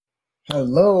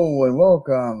Hello and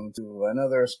welcome to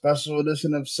another special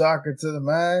edition of Soccer to the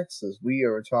Max as we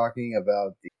are talking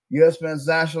about the U.S. men's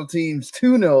national team's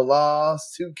 2-0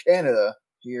 loss to Canada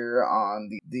here on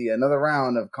the another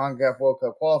round of CONCACAF World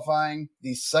Cup Qualifying,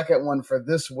 the second one for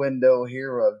this window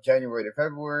here of January to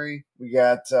February. We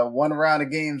got one round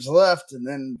of games left and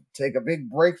then take a big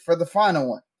break for the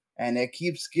final one. And it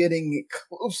keeps getting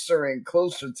closer and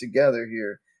closer together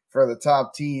here for the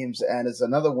top teams, and as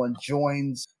another one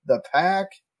joins the pack,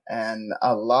 and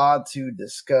a lot to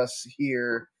discuss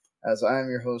here. As I am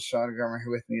your host, Sean Garmer,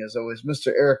 here with me as always, Mr.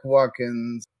 Erik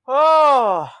Watkins.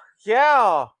 Oh,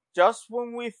 yeah. Just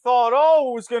when we thought,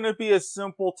 it was going to be a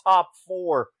simple top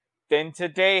four, then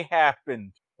today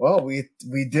happened. Well, we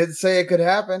did say it could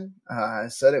happen. I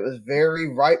said it was very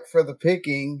ripe for the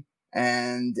picking,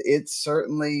 and it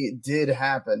certainly did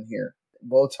happen here.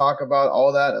 We'll talk about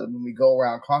all that when we go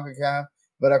around CONCACAF.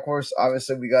 But, of course,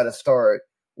 obviously, we got to start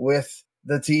with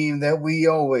the team that we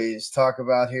always talk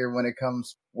about here when it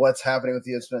comes to what's happening with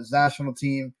the U.S. men's national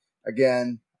team.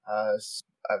 Again, a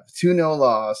 2-0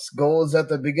 loss. Goals at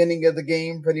the beginning of the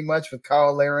game, pretty much, with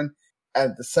Larin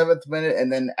at the 7th minute.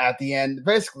 And then at the end,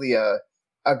 basically a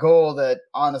goal that,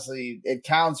 honestly, it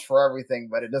counts for everything,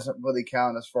 but it doesn't really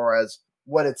count as far as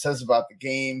what it says about the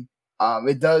game.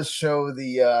 It does show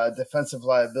the defensive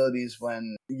liabilities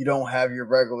when you don't have your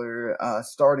regular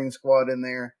starting squad in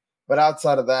there. But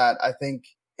outside of that, I think,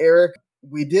 Erik,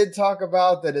 we did talk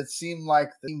about that it seemed like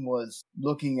the team was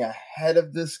looking ahead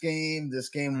of this game. This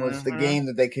game was the game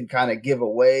that they could kind of give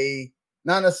away.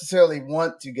 Not necessarily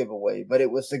want to give away, but it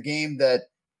was the game that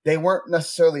they weren't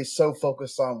necessarily so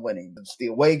focused on winning. It's the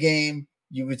away game.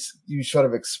 You sort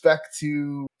of expect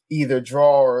to either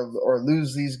draw or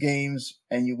lose these games,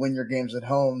 and you win your games at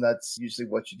home. That's usually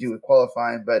what you do with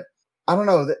qualifying. But I don't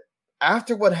know, that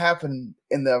after what happened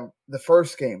in the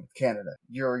first game with Canada,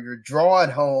 your draw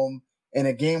at home in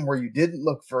a game where you didn't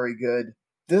look very good.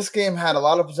 This game had a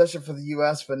lot of possession for the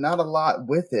U.S., but not a lot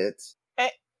with it.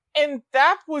 And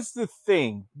that was the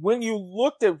thing. When you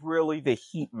looked at really the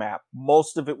heat map,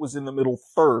 most of it was in the middle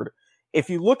third. If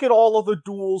you look at all of the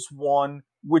duels won,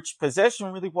 which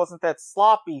possession really wasn't that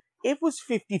sloppy, it was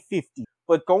 50-50.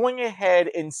 But going ahead,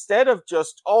 instead of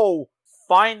just,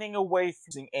 finding a way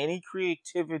through any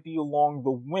creativity along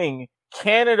the wing,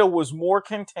 Canada was more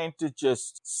content to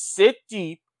just sit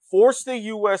deep, force the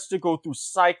U.S. to go through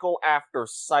cycle after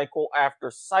cycle after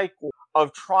cycle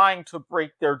of trying to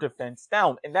break their defense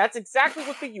down. And that's exactly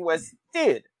what the U.S.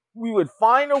 did. We would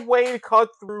find a way to cut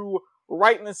through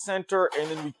right in the center,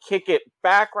 and then we kick it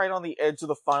back right on the edge of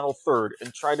the final third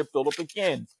and try to build up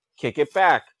again. Kick it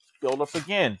back, build up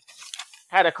again.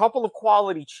 Had a couple of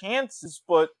quality chances,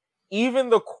 but even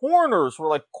the corners were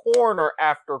like corner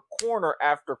after corner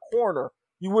after corner.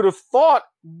 You would have thought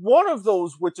one of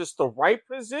those with just the right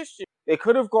position, they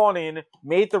could have gone in,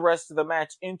 made the rest of the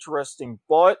match interesting,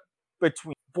 but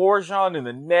between Borjan and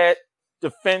the net,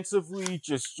 defensively,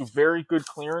 just very good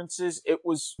clearances, it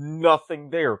was nothing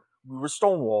there. We were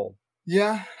stonewalled.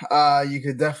 Yeah, you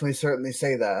could definitely certainly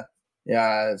say that.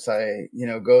 Yeah, as I,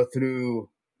 go through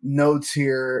notes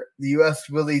here, the U.S.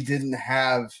 really didn't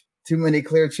have too many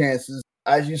clear chances.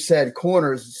 As you said,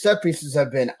 corners, set pieces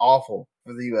have been awful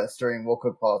for the U.S. during World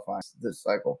Cup qualifying this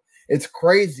cycle. It's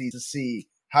crazy to see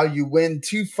how you win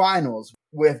two finals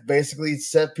with basically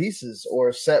set pieces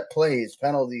or set plays,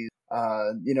 penalties,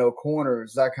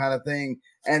 corners, that kind of thing.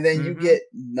 And then you get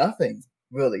nothing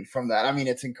really from that. I mean,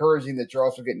 it's encouraging that you're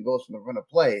also getting goals from the front of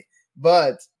play,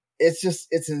 but it's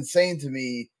insane to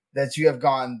me that you have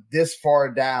gone this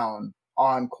far down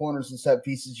on corners and set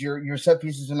pieces. Your set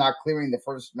pieces are not clearing the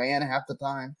first man half the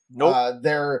time. Nope.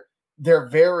 They're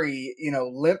very,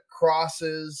 limp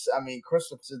crosses. I mean,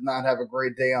 Christoph did not have a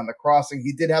great day on the crossing.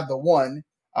 He did have the one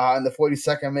in the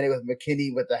 42nd minute with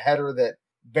McKinney with the header that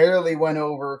barely went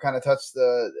over, kind of touched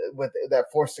that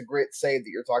forced a great save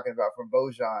that you're talking about from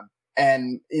Bojan.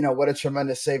 And, what a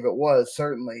tremendous save it was,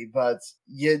 certainly. But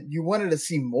you wanted to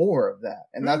see more of that.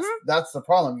 And that's the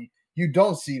problem. You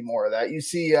don't see more of that. You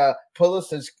see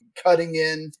Pulisic cutting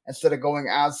in instead of going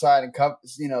outside and,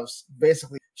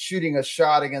 basically shooting a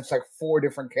shot against like 4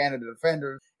 different Canada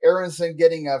defenders. Aronson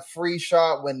getting a free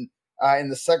shot when in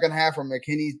the second half where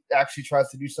McKinney actually tries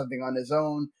to do something on his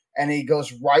own. And he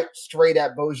goes straight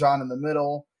at Bojan in the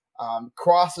middle.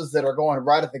 Crosses that are going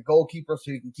right at the goalkeeper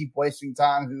so he can keep wasting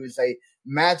time, who is a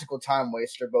magical time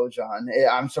waster, Bojan.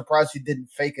 I'm surprised he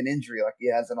didn't fake an injury like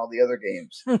he has in all the other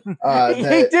games.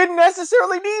 He didn't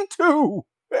necessarily need to.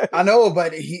 I know,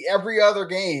 but every other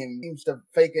game seems to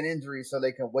fake an injury so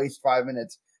they can waste 5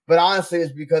 minutes. But honestly,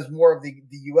 it's because more of the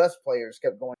U.S. players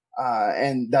kept going.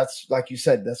 And that's, like you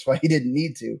said, that's why he didn't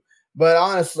need to. But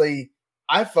honestly,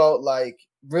 I felt like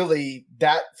really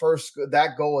that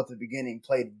goal at the beginning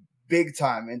played big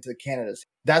time into Canada's.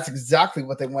 That's exactly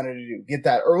what they wanted to do. Get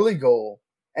that early goal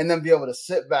and then be able to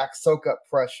sit back, soak up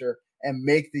pressure, and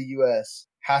make the U.S.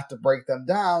 have to break them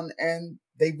down. And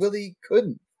they really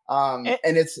couldn't. And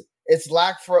it's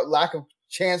lack of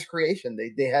chance creation.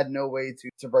 They had no way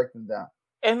to break them down.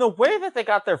 And the way that they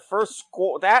got their first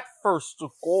goal,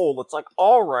 it's like,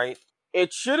 all right,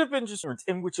 it should have been just,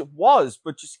 in which it was,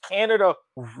 but just Canada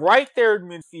right there in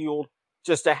midfield,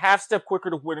 just a half step quicker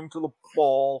to winning to the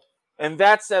ball. And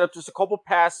that set up just a couple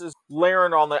passes,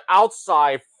 Larin on the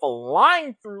outside,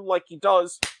 flying through like he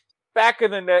does, back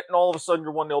in the net, and all of a sudden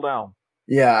you're 1-0 down.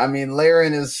 Yeah, I mean,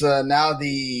 Larin is now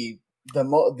the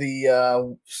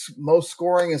most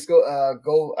scoring is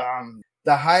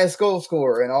the highest goal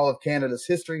scorer in all of Canada's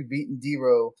history, beating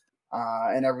Dero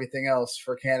and everything else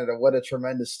for Canada. What a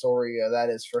tremendous story that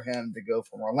is for him to go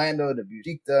from Orlando to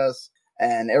Besiktas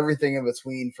and everything in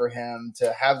between, for him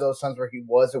to have those times where he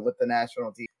wasn't with the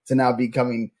national team to now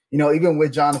becoming, even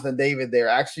with Jonathan David, they're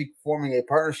actually forming a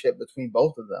partnership between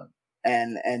both of them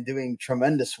and doing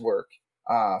tremendous work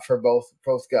for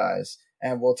both guys.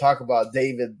 And we'll talk about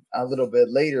David a little bit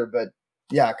later, but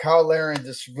yeah, Cyle Larin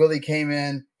just really came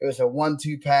in. It was a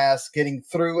 1-2 pass, getting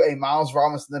through a Miles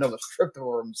Robinson that was tripped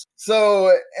over him.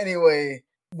 So anyway,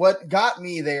 what got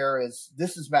me there is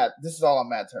this is all on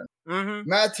Matt Turner. Mm-hmm.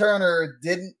 Matt Turner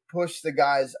didn't push the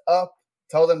guys up,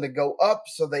 tell them to go up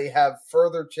so they have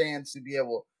further chance to be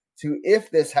able to, if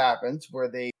this happens, where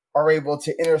they are able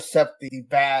to intercept the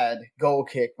bad goal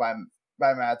kick by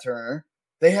Matt Turner,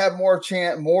 they have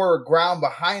more ground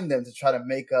behind them to try to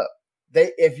make up.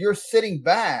 If you're sitting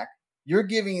back, you're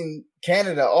giving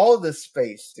Canada all this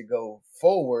space to go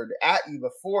forward at you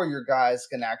before your guys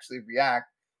can actually react.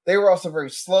 They were also very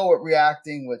slow at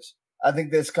reacting, which I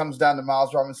think this comes down to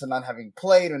Miles Robinson not having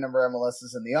played a number of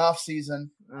MLSs in the offseason.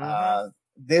 Mm-hmm.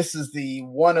 This is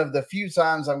one of the few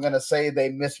times I'm going to say they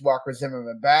missed Walker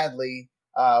Zimmerman badly.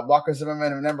 Walker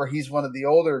Zimmerman, remember, he's one of the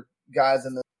older guys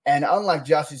and unlike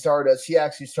Gyasi Zardes, he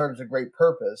actually serves a great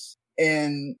purpose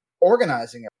in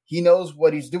organizing it. He knows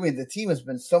what he's doing. The team has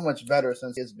been so much better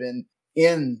since he has been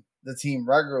in the team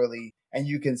regularly, and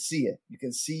you can see it. You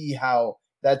can see how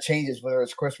that changes, whether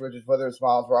it's Chris Richards, whether it's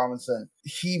Miles Robinson.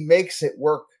 He makes it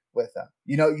work with them.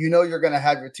 You're going to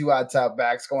have your two outside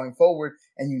backs going forward,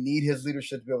 and you need his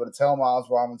leadership to be able to tell Miles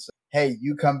Robinson, hey,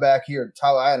 you come back here.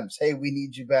 Tyler Adams, hey, we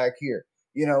need you back here,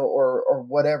 or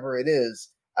whatever it is.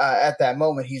 At that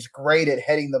moment, he's great at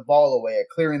heading the ball away, at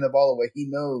clearing the ball away. He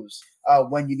knows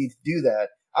when you need to do that.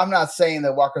 I'm not saying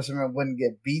that Walker Zimmerman wouldn't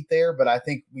get beat there, but I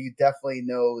think we definitely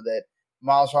know that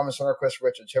Miles Robinson or Chris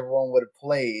Richards, whichever one would have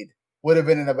played, would have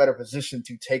been in a better position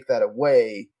to take that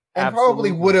away. And Absolutely.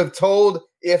 Probably would have told,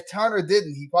 if Turner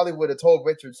didn't, he probably would have told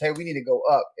Richards, hey, we need to go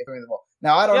up if we're in the ball.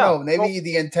 Now, I don't know. Maybe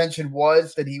the intention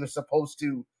was that he was supposed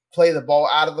to play the ball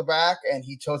out of the back, and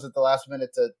he chose at the last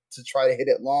minute to try to hit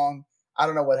it long. I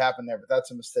don't know what happened there, but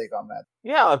that's a mistake on that.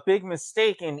 Yeah, a big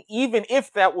mistake. And even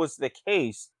if that was the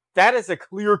case, that is a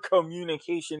clear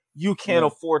communication you can't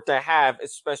afford to have,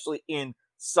 especially in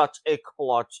such a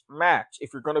clutch match.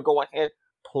 If you're going to go ahead,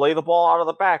 play the ball out of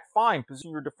the back, fine,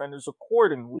 position your defenders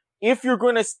accordingly. If you're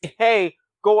going to say, hey,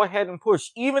 go ahead and push,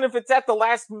 even if it's at the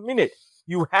last minute,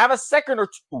 you have a second or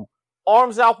two,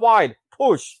 arms out wide,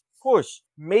 push,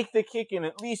 make the kick, and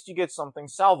at least you get something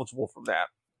salvageable from that.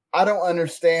 I don't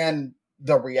understand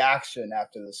the reaction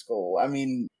after this goal. I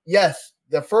mean, yes,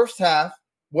 the first half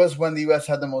was when the U.S.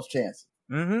 had the most chances.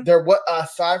 Mm-hmm.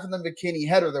 Aside from the McKinney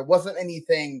header, there wasn't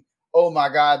anything, oh my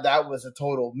God, that was a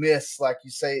total miss, like you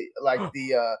say, like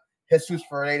the Jesus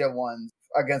Ferreira one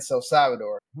against El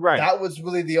Salvador. Right. That was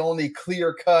really the only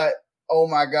clear cut, oh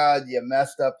my God, you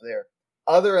messed up there.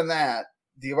 Other than that,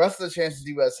 the rest of the chances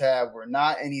the U.S. had were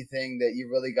not anything that you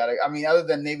really got to, I mean, other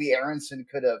than maybe Aronson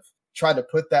could have tried to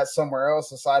put that somewhere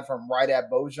else aside from right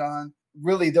at Bojan.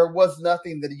 Really, there was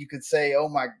nothing that you could say, oh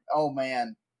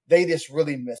man, they just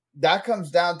really missed. That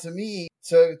comes down to me,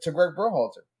 to Gregg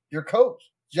Berhalter, your coach.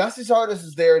 Gyasi Zardes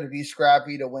is there to be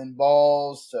scrappy, to win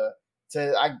balls,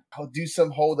 to do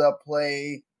some hold-up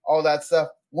play, all that stuff.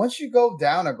 Once you go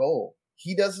down a goal,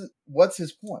 he doesn't, what's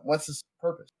his point? What's his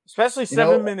purpose? Especially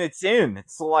 7 minutes in.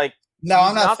 It's like... No,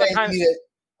 I'm not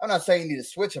saying you need to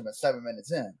switch him at 7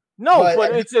 minutes in. No,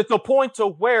 but it's a point to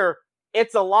where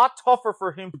it's a lot tougher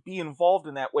for him to be involved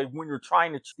in that way when you're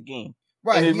trying to cheat the game.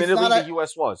 Right. And admittedly, the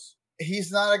U.S. was.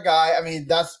 He's not a guy. I mean,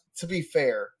 to be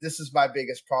fair, this is my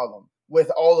biggest problem with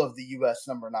all of the U.S.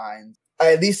 number 9s.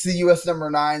 At least the U.S.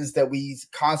 number 9s that we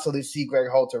constantly see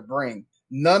Greg Halter bring.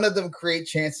 None of them create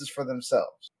chances for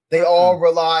themselves. They all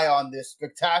rely on this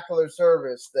spectacular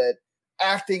service that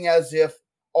acting as if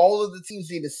all of the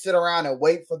teams need to sit around and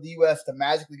wait for the U.S. to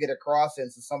magically get a cross in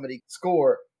so somebody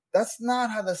score. That's not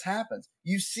how this happens.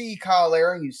 You see Kyle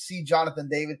Larin, you see Jonathan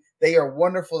David. They are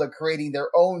wonderful at creating their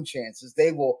own chances.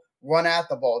 They will run at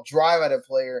the ball, drive at a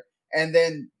player, and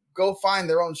then go find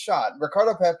their own shot.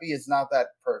 Ricardo Pepi is not that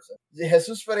person.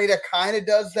 Jesus Ferreira kind of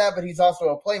does that, but he's also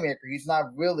a playmaker. He's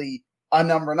not really a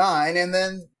number 9. And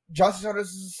then Johnson Sotos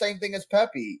is the same thing as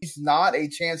Pepi. He's not a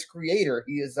chance creator.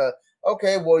 He is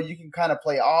okay, well, you can kind of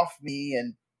play off me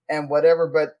and whatever,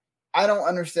 but I don't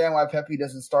understand why Pepi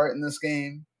doesn't start in this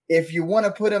game. If you want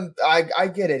to put him, I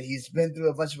get it. He's been through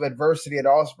a bunch of adversity at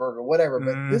Augsburg or whatever,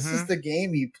 but this is the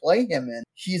game you play him in.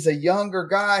 He's a younger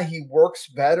guy. He works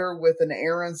better with an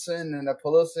Aronson and a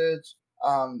Pulisic.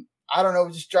 I don't know,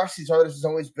 just Josh Sotos has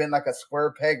always been like a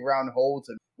square peg round hole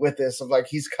with this of like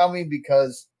he's coming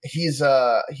because he's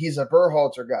a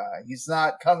Berhalter guy. He's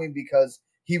not coming because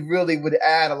he really would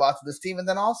add a lot to this team. And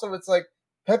then also it's like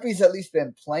Pepe's at least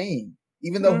been playing.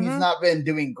 Even though he's not been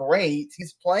doing great,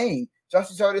 he's playing. Josh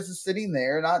Sotos is sitting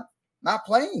there not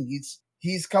playing.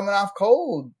 He's coming off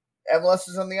cold. MLS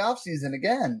is on the offseason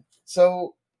again.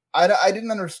 So I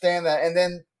didn't understand that. And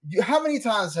then how many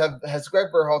times has Gregg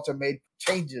Berhalter made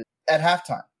changes at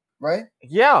halftime, right?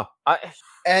 Yeah.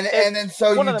 And then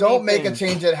so you don't make a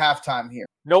change at halftime here.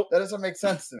 Nope. That doesn't make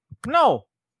sense to me. No.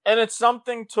 And it's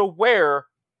something to where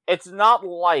it's not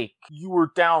like you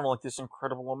were down like this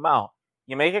incredible amount.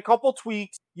 You make a couple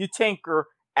tweaks, you tinker,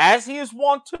 as he is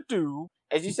wont to do.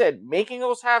 As you said, making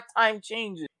those halftime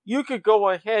changes, you could go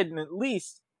ahead and at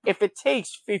least, if it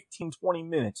takes 15, 20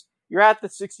 minutes, you're at the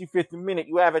 65th minute,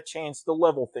 you have a chance to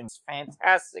level things.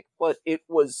 Fantastic. But it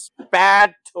was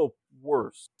bad to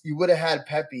worse. You would have had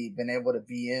Pepi been able to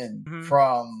be in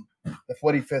from the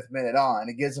 45th minute on.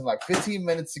 It gives him like 15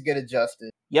 minutes to get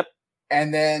adjusted. Yep.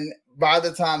 And then by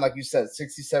the time, like you said,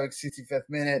 67th, 65th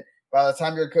minute, by the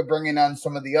time you're bringing on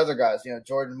some of the other guys,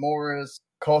 Jordan Morris,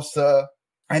 Costa,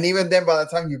 and even then by the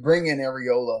time you bring in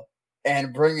Areola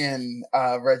and bring in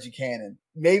Reggie Cannon,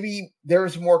 maybe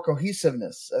there's more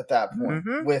cohesiveness at that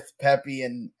point with Pepi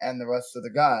and the rest of the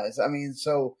guys. I mean,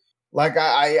 so like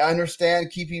I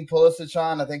understand keeping Pulisic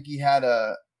on. I think he had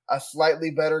a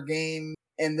slightly better game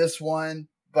in this one,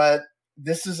 but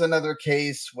this is another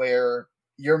case where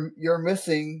you're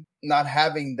missing not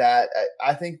having that.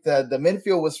 I think the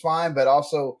midfield was fine, but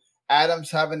also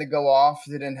Adams having to go off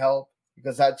didn't help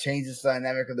because that changes the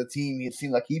dynamic of the team. It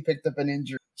seemed like he picked up an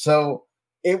injury. So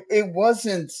it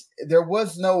wasn't, there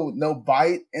was no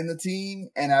bite in the team,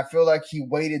 and I feel like he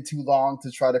waited too long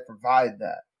to try to provide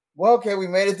that. Well, okay, we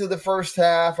made it through the first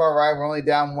half. All right, we're only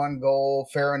down 1 goal.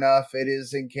 Fair enough. It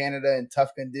is in Canada in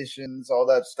tough conditions, all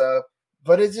that stuff.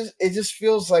 But it just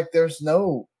feels like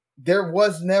there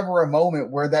was never a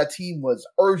moment where that team was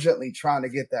urgently trying to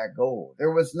get that goal.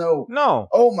 There was no,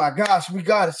 oh my gosh, we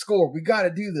got to score. We got to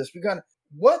do this.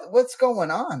 What's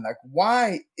going on? Like,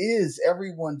 why is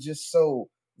everyone just so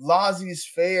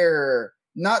laissez-faire?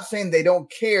 Not saying they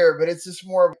don't care, but it's just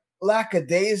more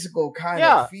lackadaisical kind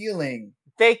of feeling.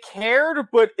 They cared,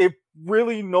 but it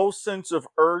really no sense of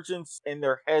urgency in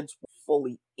their heads were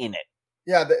fully in it.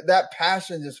 Yeah, that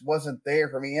passion just wasn't there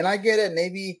for me. And I get it.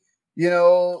 Maybe,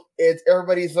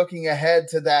 everybody's looking ahead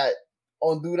to that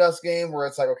Honduras game where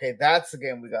it's like, okay, that's the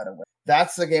game we got to win.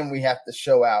 That's the game we have to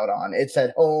show out on. It's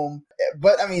at home.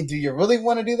 But, I mean, do you really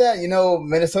want to do that?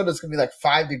 Minnesota's going to be like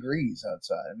 5 degrees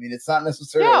outside. I mean, it's not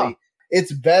necessarily... Yeah.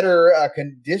 It's better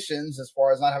conditions as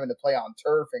far as not having to play on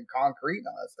turf and concrete and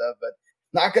all that stuff, but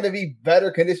not going to be better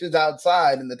conditions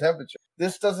outside in the temperature.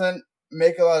 This doesn't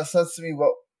make a lot of sense to me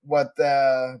what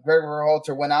Gregg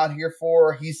Berhalter went out here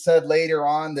for. He said later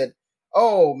on that,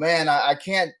 oh, man, I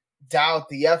can't doubt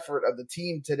the effort of the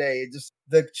team today.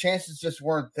 The chances just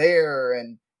weren't there.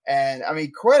 And I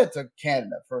mean, credit to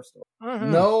Canada, first of all.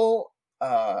 No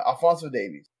Alphonso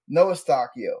Davies, no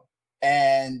Eustaquio.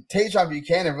 And Tajon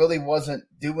Buchanan really wasn't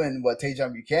doing what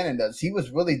Tajon Buchanan does. He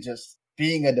was really just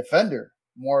being a defender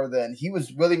more than he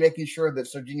was really making sure that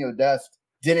Serginho Dest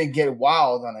didn't get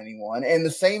wild on anyone. And the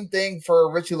same thing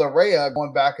for Richie Larea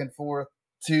going back and forth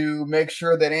to make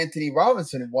sure that Anthony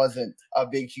Robinson wasn't a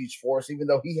big, huge force, even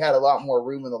though he had a lot more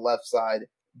room on the left side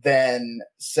than,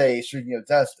 say, Serginho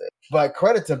Dest did. But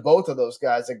credit to both of those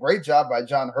guys. A great job by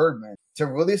John Herdman to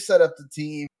really set up the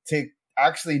team to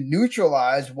actually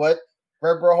neutralize what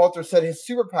Gregg Berhalter said his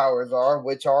superpowers are,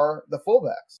 which are the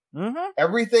fullbacks.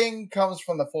 Everything comes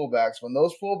from the fullbacks. When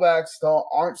those fullbacks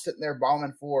aren't sitting there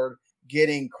bombing forward,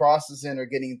 getting crosses in or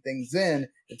getting things in,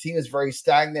 the team is very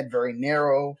stagnant, very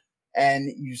narrow. And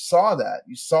you saw that.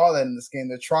 You saw that in this game.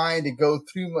 They're trying to go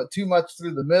too much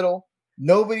through the middle.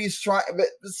 Nobody's trying. But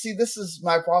see, this is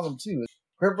my problem too.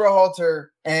 Gregg Berhalter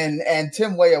and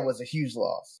Tim Weah was a huge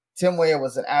loss. Tim Weah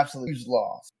was an absolute huge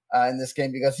loss in this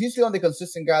game because he's the only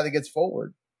consistent guy that gets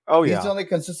forward. Oh, yeah. He's the only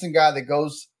consistent guy that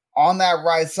goes on that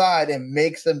right side and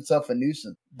makes himself a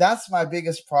nuisance. That's my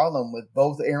biggest problem with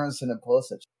both Aronson and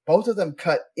Pulisic. Both of them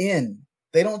cut in.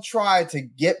 They don't try to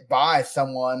get by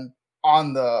someone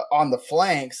on the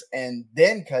flanks and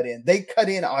then cut in. They cut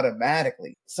in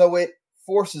automatically. So it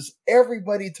forces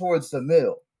everybody towards the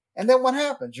middle. And then what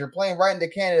happens? You're playing right into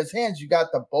Canada's hands. You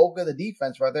got the bulk of the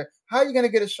defense right there. How are you going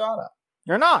to get a shot up?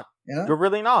 You're not. You know? You're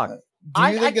really not. Do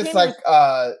you think it's like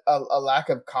a lack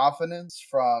of confidence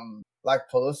from like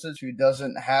Pulisic, who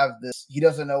doesn't have this? He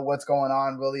doesn't know what's going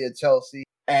on really at Chelsea.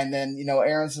 And then,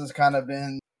 Aronson's kind of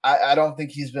been, I don't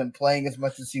think he's been playing as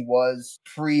much as he was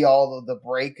pre all of the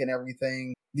break and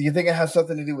everything. Do you think it has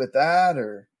something to do with that,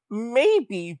 or?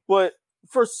 Maybe, but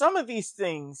for some of these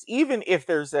things, even if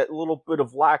there's that little bit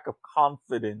of lack of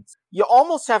confidence, you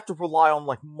almost have to rely on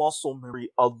like muscle memory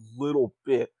a little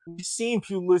bit. We've seen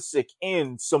Pulisic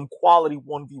in some quality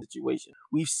 1v situations.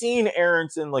 We've seen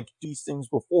Aronson like do these things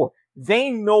before.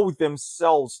 They know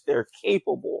themselves they're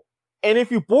capable. And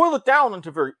if you boil it down into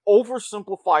very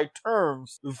oversimplified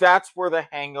terms, that's where the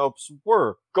hangups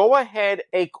were. Go ahead,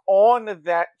 take on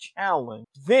that challenge.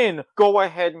 Then go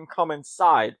ahead and come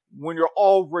inside when you're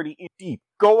already in deep.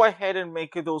 Go ahead and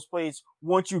make those plays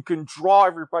once you can draw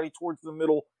everybody towards the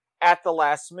middle at the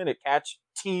last minute. Catch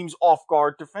teams off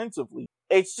guard defensively.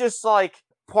 It's just like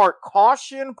part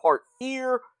caution, part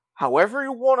fear, however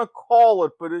you want to call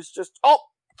it, but it's just, I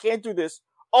can't do this.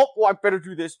 Oh, well, I better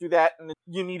do this, do that, and then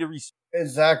you need a reset.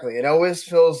 Exactly. It always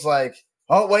feels like,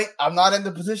 oh, wait, I'm not in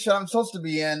the position I'm supposed to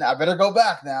be in. I better go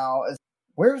back now.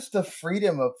 Where's the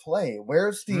freedom of play?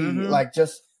 Where's the,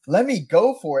 just let me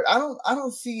go for it? I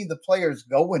don't see the players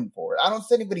going for it. I don't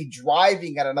see anybody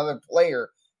driving at another player,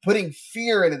 putting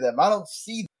fear into them. I don't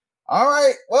see. All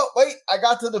right, well, wait, I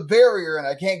got to the barrier and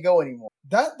I can't go anymore.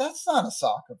 That's not a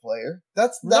soccer player.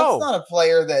 That's not a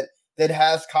player that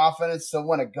has confidence to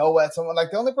want to go at someone.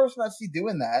 Like, the only person I see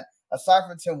doing that, aside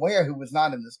from Tim Weah, who was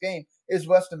not in this game, is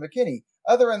Weston McKennie.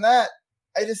 Other than that,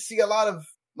 I just see a lot of,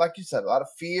 like you said, a lot of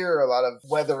fear, a lot of,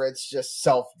 whether it's just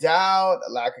self-doubt,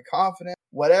 a lack of confidence,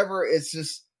 whatever. It's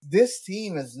just, this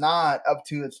team is not up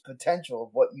to its potential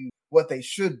of what they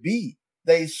should be.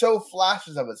 They show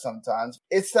flashes of it sometimes.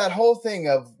 It's that whole thing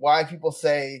of why people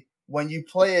say when you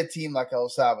play a team like El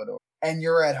Salvador and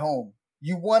you're at home,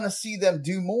 you want to see them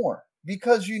do more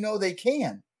because you know they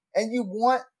can. And you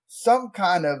want some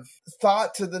kind of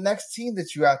thought to the next team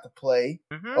that you have to play.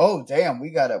 Mm-hmm. Oh, damn,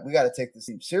 we gotta take this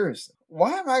team seriously.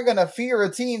 Why am I going to fear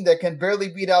a team that can barely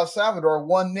beat El Salvador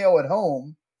 1-0 at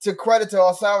home? To credit to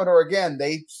El Salvador, again,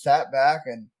 they sat back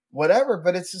and whatever,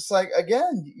 but it's just like,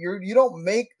 again, you don't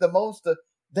make the most of,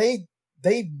 they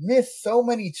miss so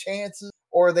many chances,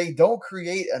 or they don't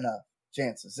create enough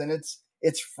chances. And it's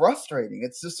frustrating.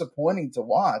 It's disappointing to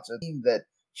watch a team that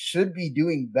should be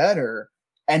doing better.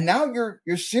 And now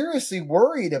you're seriously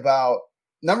worried about,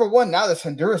 number one, now this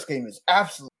Honduras game is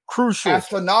absolutely crucial,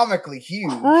 astronomically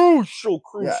huge. Crucial.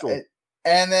 Yeah,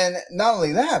 and then not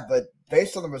only that, but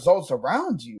based on the results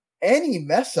around you, any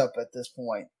mess up at this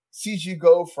point sees you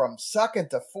go from second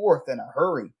to fourth in a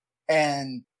hurry.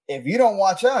 And if you don't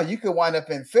watch out, you could wind up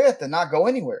in fifth and not go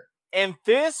anywhere. And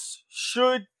this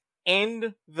should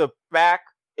end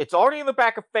it's already in the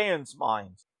back of fans'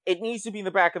 minds. It needs to be in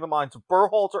the back of the minds of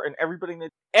Berhalter and everybody.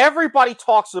 Everybody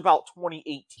talks about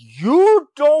 2018. You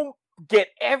don't get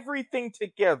everything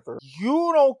together.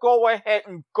 You don't go ahead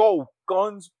and go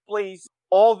guns blazing,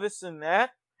 all this and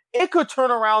that. It could turn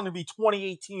around and be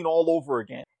 2018 all over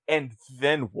again. And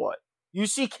then what? You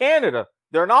see Canada,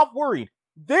 they're not worried.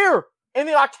 They're in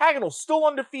the octagonal, still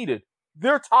undefeated.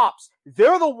 They're tops.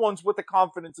 They're the ones with the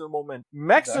confidence and the momentum.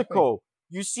 Mexico,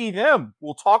 You see them.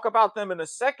 We'll talk about them in a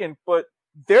second, but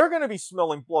they're going to be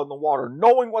smelling blood in the water,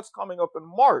 knowing what's coming up in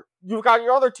March. You've got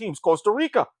your other teams, Costa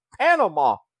Rica,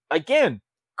 Panama. Again,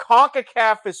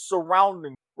 CONCACAF is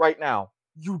surrounding right now.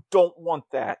 You don't want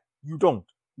that. You don't.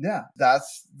 Yeah,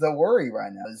 that's the worry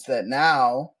right now, is that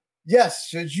now, yes,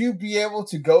 should you be able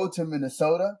to go to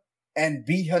Minnesota and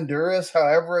beat Honduras,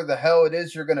 however the hell it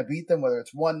is you're going to beat them, whether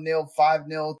it's 1-0,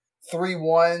 5-0,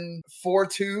 3-1,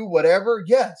 4-2, whatever?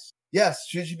 Yes. Yes.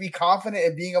 Should you be confident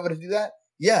in being able to do that?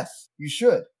 Yes, you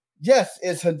should. Yes.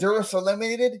 Is Honduras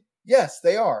eliminated? Yes,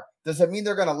 they are. Does that mean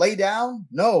they're going to lay down?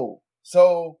 No.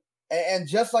 So, and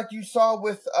just like you saw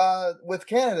with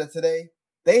Canada today,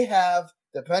 they have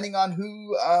depending on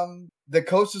who the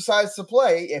coach decides to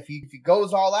play, if he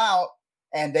goes all out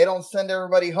and they don't send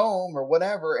everybody home or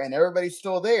whatever and everybody's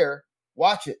still there,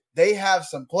 watch it. They have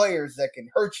some players that can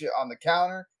hurt you on the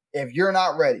counter if you're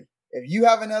not ready. If you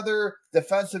have another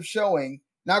defensive showing,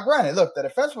 now granted, look, the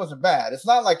defense wasn't bad. It's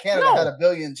not like Canada had a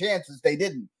billion chances. They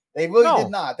didn't. They really did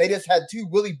not. They just had two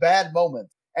really bad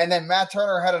moments. And then Matt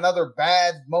Turner had another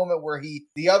bad moment where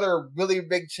the other really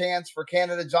big chance for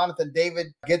Canada, Jonathan David,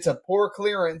 gets a poor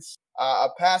clearance, a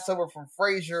pass over from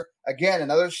Frazier. Again,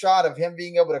 another shot of him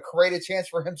being able to create a chance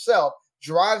for himself,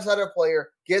 drives out a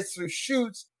player, gets through,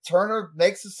 shoots. Turner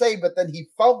makes the save, but then he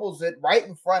fumbles it right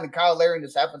in front, and Kyle Larin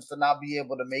just happens to not be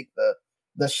able to make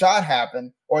the shot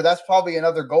happen. Or that's probably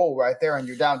another goal right there, and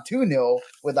you're down 2-0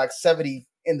 with like 70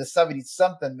 in the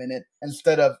 70-something minute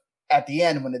instead of at the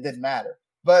end when it didn't matter.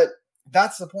 But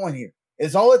that's the point here,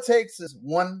 is all it takes is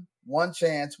one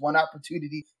chance, one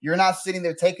opportunity. You're not sitting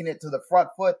there taking it to the front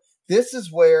foot. This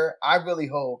is where I really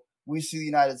hope we see the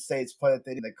United States play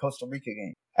the Costa Rica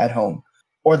game at home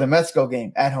or the Mexico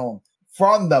game at home.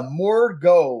 From the word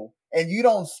go, and you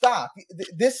don't stop.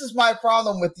 This is my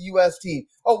problem with the U.S. team.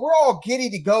 Oh, we're all giddy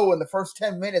to go in the first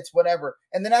 10 minutes, whatever.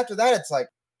 And then after that, it's like,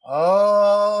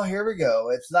 oh, here we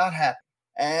go. It's not happening.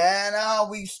 And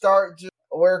we start just,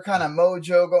 we're kind of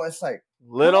mojo going. It's like,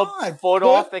 little foot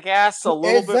off the gas, a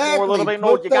little bit more, a little bit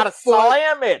more. You got to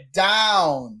slam it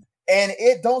down. And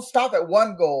it don't stop at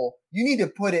one goal. You need to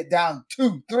put it down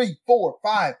 2, 3, 4,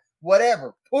 5,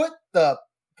 whatever. Put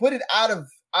it out of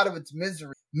its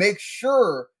misery. Make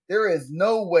sure there is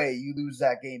no way you lose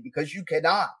that game, because you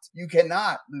cannot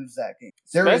lose that game.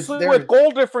 Especially with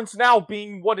goal difference now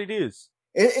being what it is.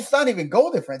 It's not even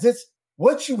goal difference. It's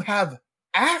what you have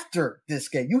after this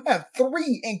game. You have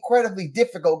 3 incredibly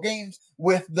difficult games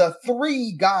with the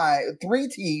 3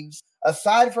 teams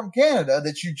aside from Canada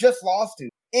that you just lost to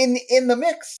in the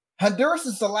mix. Honduras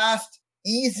is the last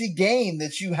easy game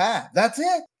that you have. That's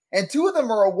it. And 2 of them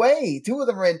are away. 2 of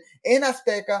them are in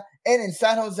Azteca and in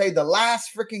San Jose, the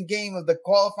last freaking game of the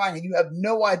qualifying. And you have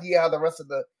no idea how the rest of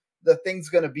the thing's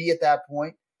going to be at that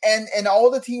point. And all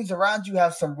the teams around you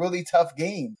have some really tough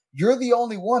games. You're the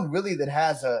only one really that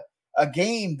has a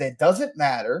game that doesn't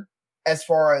matter as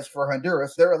far as for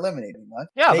Honduras. They're eliminated.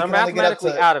 Yeah, they're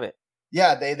mathematically out of it.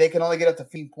 Yeah, they can only get up to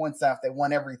 15 points now if they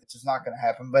won everything, which is not going to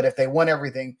happen. But if they won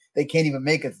everything, they can't even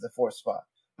make it to the 4th spot.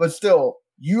 But still,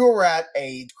 you're at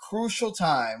a crucial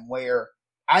time where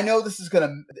I know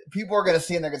people are going to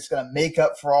see and they're just going to make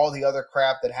up for all the other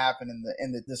crap that happened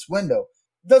in this window.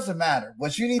 Doesn't matter.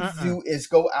 What you need to do is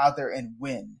go out there and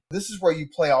win. This is where you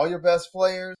play all your best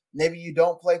players. Maybe you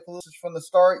don't play Pulisic from the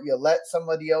start. You let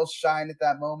somebody else shine at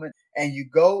that moment, and you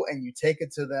go and you take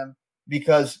it to them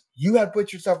because you have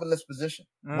put yourself in this position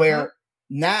where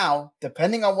now,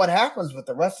 depending on what happens with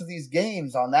the rest of these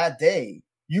games on that day,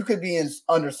 you could be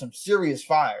under some serious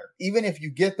fire. Even if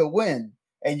you get the win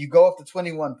and you go up to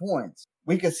 21 points,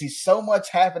 we could see so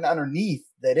much happen underneath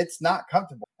that it's not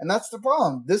comfortable. And that's the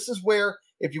problem. This is where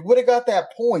if you would have got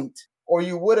that point, or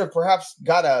you would have perhaps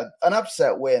got an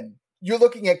upset win, you're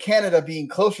looking at Canada being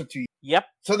closer to you. Yep.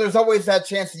 So there's always that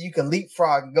chance that you can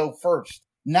leapfrog and go first.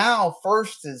 Now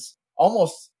first is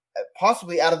almost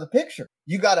possibly out of the picture.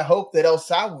 You got to hope that El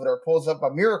Salvador pulls up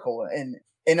a miracle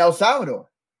in El Salvador,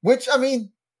 which, I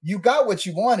mean, you got what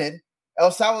you wanted. El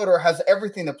Salvador has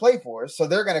everything to play for, so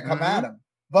they're going to come at them.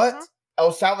 But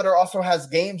El Salvador also has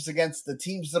games against the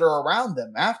teams that are around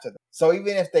them after them. So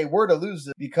even if they were to lose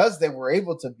it, because they were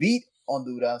able to beat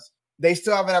Honduras, they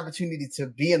still have an opportunity to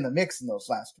be in the mix in those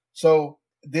last two. So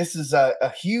this is a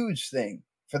huge thing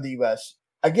for the U.S.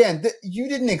 Again, you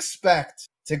didn't expect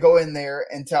to go in there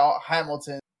and tell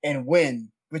Hamilton and win,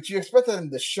 but you expected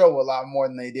them to show a lot more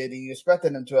than they did, and you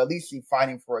expected them to at least be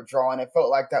fighting for a draw, and it felt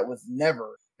like that was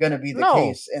never going to be the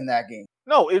case in that game.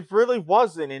 No, it really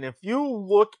wasn't. And if you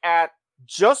look at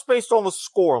just based on the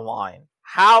score line,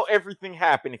 how everything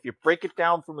happened, if you break it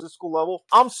down from a physical level,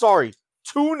 I'm sorry,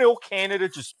 2-0 Canada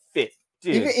just fit.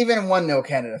 Even 1-0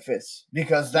 Canada fits,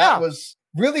 because that was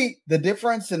really the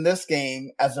difference in this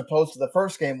game as opposed to the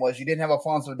first game was you didn't have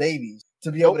Alphonso Davies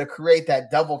to be able to create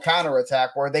that double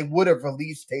counterattack where they would have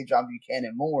released Tajon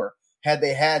Buchanan more had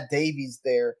they had Davies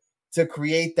there to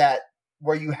create that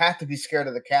where you have to be scared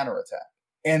of the counterattack.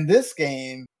 In this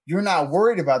game, you're not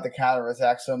worried about the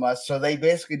counterattack so much, so they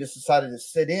basically just decided to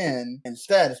sit in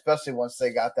instead, especially once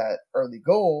they got that early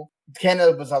goal.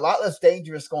 Canada was a lot less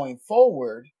dangerous going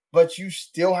forward, but you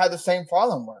still had the same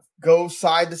problem where go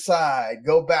side to side,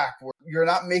 go backward. You're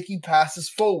not making passes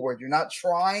forward. You're not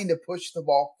trying to push the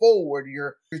ball forward.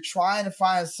 You're trying to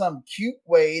find some cute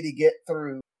way to get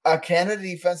through a Canada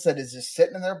defense that is just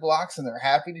sitting in their blocks and they're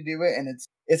happy to do it. And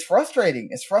it's frustrating.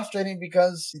 It's frustrating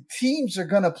because teams are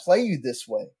going to play you this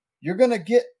way. You're going to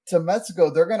get to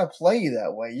Mexico. They're going to play you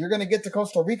that way. You're going to get to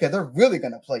Costa Rica. They're really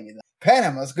going to play you that way.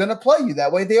 Panama's going to play you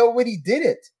that way. They already did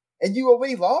it. And you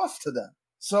already lost to them.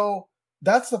 So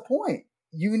that's the point.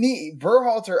 You need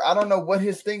Berhalter. I don't know what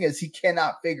his thing is. He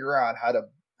cannot figure out how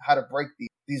to break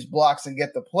these blocks and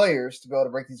get the players to be able to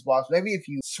break these blocks. Maybe if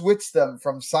you switch them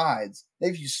from sides,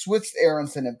 maybe if you switched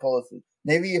Aronson and Pulisic,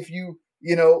 maybe if you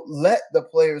let the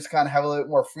players kind of have a little bit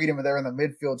more freedom there in the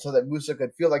midfield so that Musa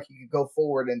could feel like he could go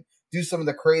forward and do some of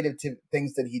the creative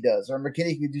things that he does, or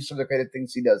McKinney can do some of the creative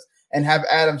things he does, and have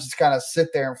Adams just kind of sit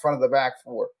there in front of the back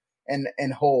four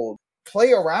and hold.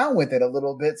 Play around with it a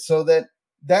little bit so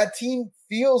that team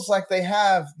feels like they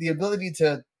have the ability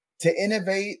to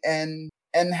innovate and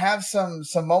have some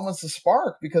moments of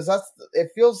spark, because it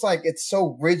feels like it's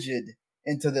so rigid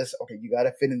into this. Okay, you got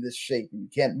to fit in this shape, and you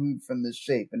can't move from this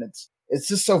shape, and it's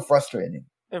just so frustrating.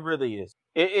 It really is.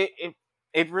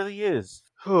 It really is.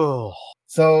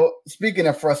 So speaking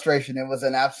of frustration, it was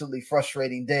an absolutely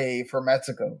frustrating day for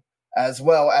Mexico as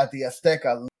well at the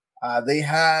Azteca. They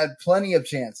had plenty of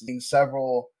chances,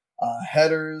 several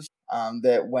headers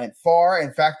that went far.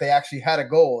 In fact, they actually had a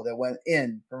goal that went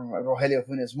in from Rogelio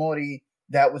Funes Mori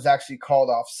that was actually called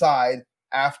offside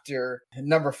after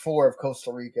number 4 of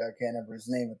Costa Rica. I can't remember his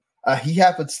name. He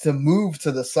happens to move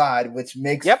to the side, which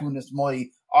makes Funes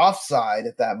Mori offside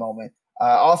at that moment.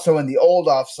 Also, in the old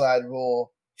offside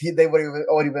rule, they would have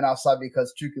already been offside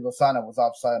because Chucky Lozano was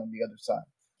offside on the other side.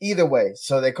 Either way,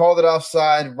 so they called it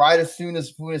offside. Right as soon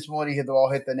as Funes Mori hit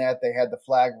the net, they had the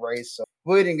flag raised. So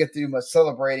we didn't get to do much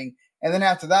celebrating. And then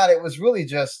after that, it was really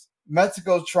just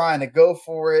Mexico trying to go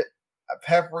for it,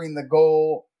 peppering the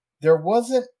goal. There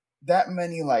wasn't that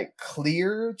many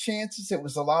clear chances. It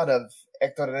was a lot of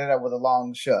Hector Herrera with a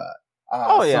long shot.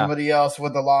 Somebody else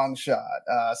with a long shot.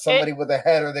 Somebody with a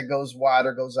header that goes wide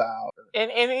or goes out.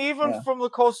 And even from the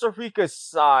Costa Rica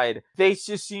side, they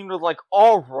just seemed to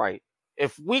all right,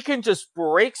 if we can just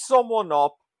break someone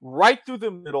up right through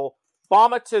the middle,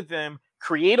 bomb it to them,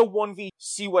 create a 1v,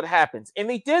 see what happens. And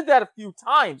they did that a few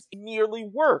times. It nearly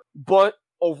worked. But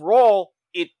overall,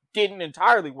 it didn't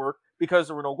entirely work because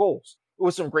there were no goals. It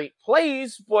was some great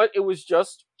plays, but it was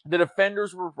just the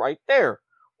defenders were right there.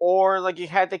 Or you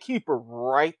had the keeper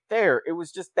right there. It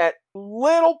was just that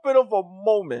little bit of a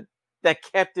moment that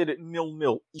kept it at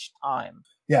 0-0 each time.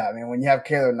 Yeah, I mean, when you have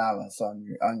Keylor Navas on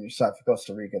your side for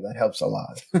Costa Rica, that helps a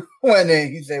lot. When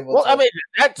he's able to. Well, I mean,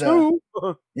 that too.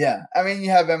 Yeah, I mean, you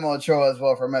have Memo Ochoa as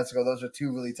well for Mexico. Those are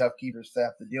two really tough keepers to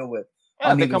have to deal with.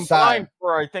 Yeah, they combined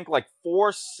for, I think,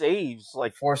 4 saves.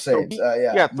 4 saves,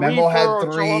 yeah. Memo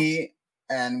had 3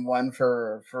 and 1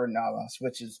 for Navas,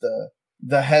 which is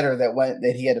the header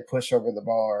that he had to push over the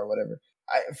bar or whatever.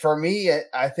 For me,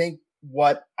 I think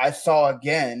what I saw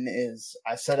again is,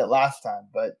 I said it last time,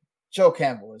 but Joe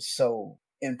Campbell is so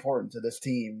important to this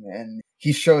team, and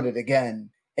he showed it again,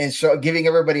 and giving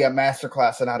everybody a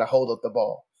masterclass on how to hold up the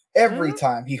ball. Every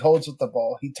time he holds up the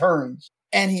ball, he turns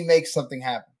and he makes something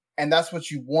happen. And that's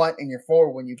what you want in your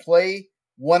forward when you play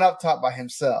one up top by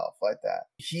himself like that.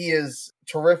 He is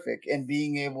terrific in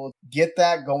being able to get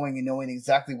that going and knowing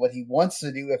exactly what he wants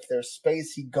to do. If there's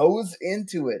space, he goes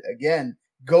into it. Again,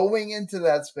 going into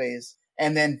that space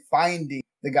and then finding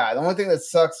the guy. The only thing that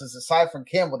sucks is, aside from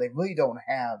Campbell, they really don't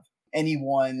have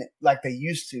anyone like they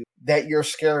used to that you're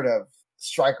scared of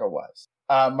striker-wise.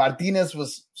 Martinez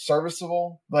was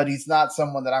serviceable, but he's not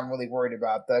someone that I'm really worried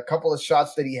about. The couple of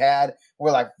shots that he had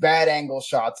were bad angle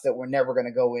shots that were never going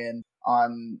to go in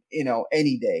on,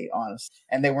 any day, honestly.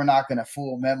 And they were not going to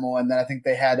fool Memo. And then I think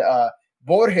they had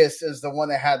Borges is the one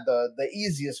that had the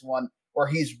easiest one, where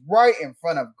he's right in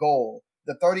front of goal,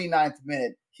 the 39th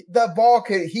minute. The ball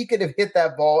he could have hit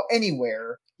that ball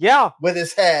anywhere. Yeah. With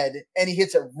his head, and he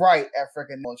hits it right at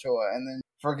freaking Ochoa, and then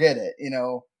forget it.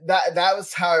 That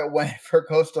was how it went for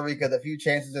Costa Rica. The few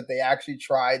chances that they actually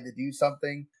tried to do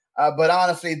something. But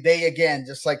honestly, they, again,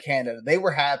 just like Canada, they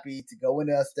were happy to go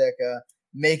into Azteca,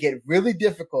 make it really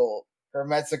difficult for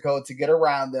Mexico to get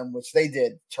around them, which they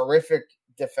did. Terrific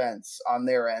defense on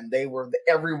their end. They were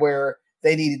everywhere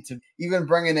they needed to. Even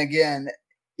bringing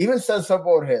Cesar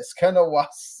Borges, Kendall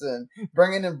Watson,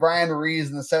 bringing in Brian Ruiz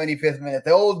in the 75th minute.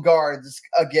 The old guards,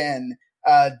 again,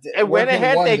 it went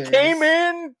ahead. Wonders. They came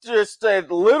in, just a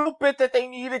little bit that they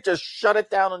needed, just shut it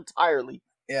down entirely.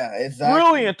 Yeah, exactly.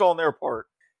 Brilliant on their part.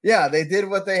 Yeah, they did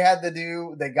what they had to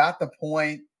do. They got the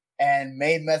point and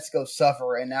made Mexico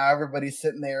suffer. And now everybody's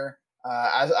sitting there.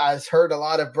 I heard a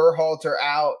lot of Berhalter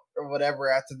out or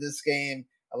whatever after this game.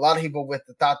 A lot of people with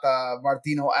the Tata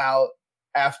Martino out.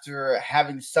 after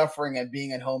having suffering and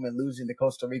being at home and losing to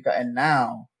Costa Rica. And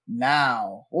now,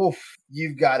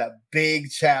 you've got a big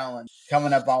challenge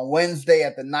coming up on Wednesday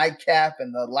at the nightcap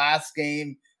and the last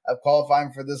game of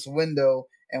qualifying for this window.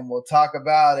 And we'll talk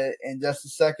about it in just a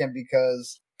second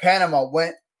because Panama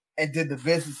went and did the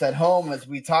business at home. As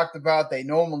we talked about, they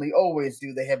normally always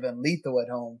do. They have been lethal at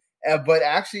home. But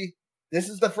actually, this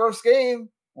is the first game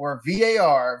where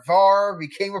VAR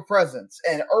became a presence.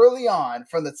 And early on,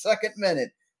 from the second minute,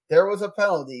 there was a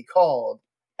penalty called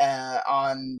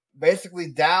on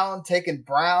basically taking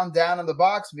Brown down in the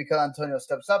box because Antonio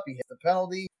steps up. He hit the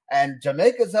penalty. And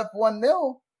Jamaica's up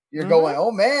 1-0. You're going,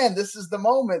 oh, man, this is the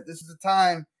moment. This is the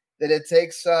time that it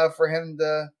takes for him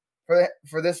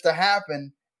for this to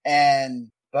happen.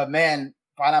 But, man,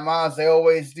 Panama, as they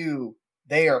always do,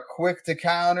 they are quick to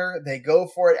counter. They go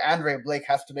for it. Andre Blake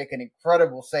has to make an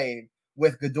incredible save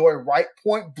with Godoy right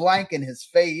point blank in his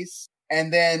face.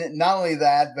 And then not only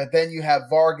that, but then you have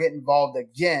VAR get involved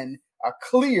again. A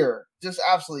clear, just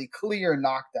absolutely clear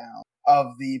knockdown of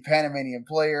the Panamanian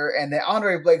player. And then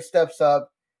Andre Blake steps up.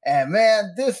 And,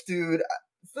 man, this dude,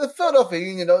 the Philadelphia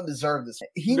Union don't deserve this.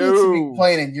 He needs to be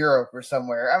playing in Europe or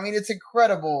somewhere. I mean, it's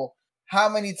incredible how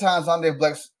many times Andre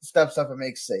Blake steps up and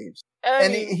makes saves.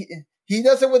 And he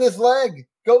does it with his leg,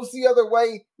 goes the other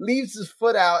way, leaves his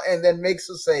foot out, and then makes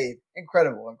a save.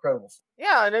 Incredible.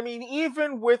 Yeah, and I mean,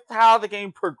 even with how the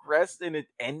game progressed and it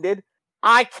ended,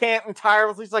 I can't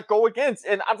entirely go against.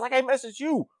 And I messaged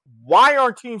you. Why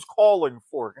aren't teams calling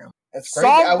for him? It's crazy.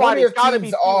 I wonder if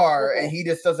teams are, and he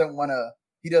just doesn't want to.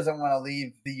 He doesn't want to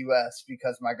leave the U.S.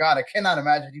 because, my God, I cannot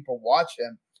imagine people watch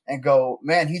him and go,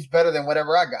 man, he's better than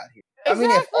whatever I got here. Exactly. I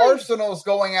mean, if Arsenal's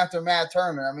going after Matt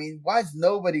Turner, I mean, why is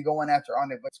nobody going after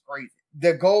Andre? But it's crazy.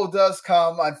 The goal does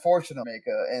come, unfortunately,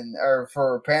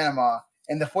 for Panama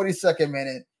in the 42nd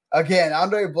minute. Again,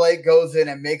 Andre Blake goes in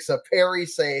and makes a parry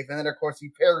save, and then, of course, he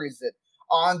parries it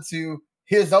onto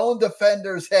his own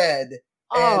defender's head,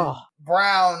 and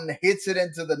Brown hits it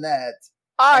into the net.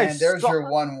 And there's your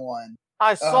 1-1.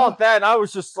 I saw that, and I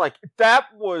was just like, that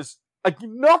was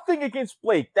nothing against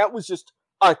Blake. That was just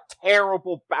a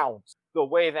terrible bounce, the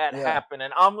way that happened.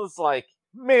 And I was like,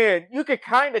 man, you could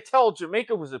kind of tell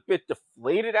Jamaica was a bit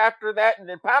deflated after that. And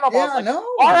then Panama was like,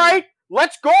 all right,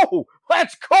 let's go.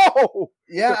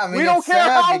 Yeah, I mean, we don't care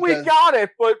how we got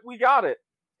it, but we got it.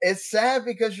 It's sad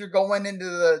because you're going into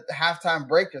the halftime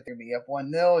break. You're going to be up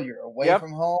 1-0. You're away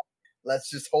from home. Let's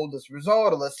just hold this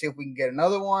result, or let's see if we can get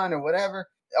another one or whatever.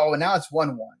 Oh, and now it's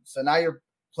 1-1. So now you're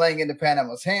playing into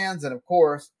Panama's hands. And, of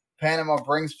course, Panama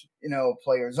brings,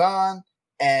 players on,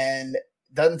 and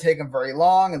doesn't take them very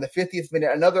long. In the 50th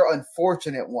minute, another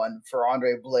unfortunate one for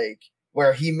Andre Blake,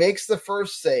 where he makes the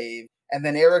first save, and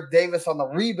then Eric Davis on the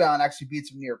rebound actually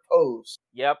beats him near post.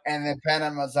 Yep. And then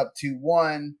Panama's up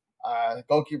 2-1.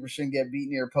 Goalkeeper shouldn't get beat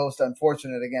near post.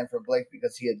 Unfortunate again for Blake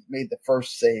because he had made the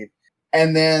first save.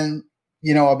 And then,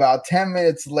 about 10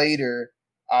 minutes later,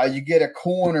 you get a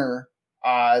corner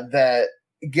that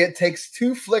takes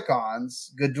two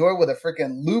flick-ons. Godoy with a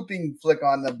freaking looping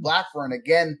flick-on. The Blackburn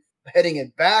again heading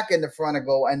it back in the front of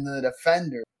goal, and the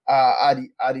defender,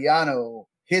 Adiano,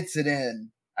 hits it in,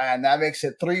 and that makes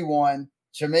it 3-1.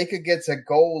 Jamaica gets a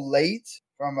goal late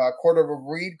from a Cordova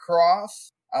Reed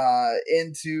cross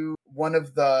into one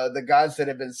of the guys that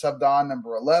had been subbed on,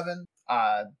 number 11.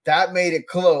 That made it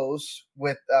close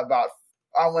with about,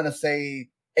 I want to say,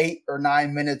 8 or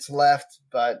 9 minutes left,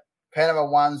 but Panama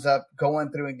winds up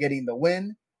going through and getting the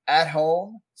win at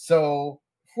home. So,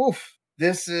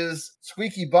 this is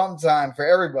squeaky bum time for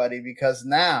everybody because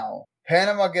now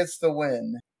Panama gets the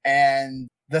win and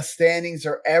the standings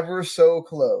are ever so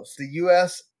close. The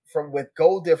U.S., with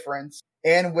goal difference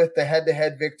and with the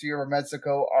head-to-head victory over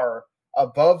Mexico, are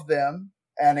above them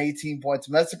and 18 points.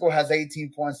 Mexico has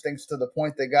 18 points thanks to the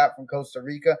point they got from Costa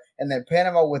Rica. And then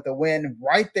Panama with the win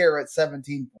right there at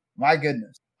 17 points. My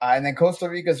goodness. And then Costa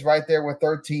Rica's right there with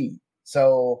 13.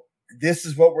 So this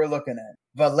is what we're looking at.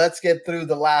 But let's get through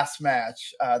the last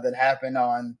match that happened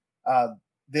on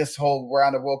this whole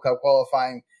round of World Cup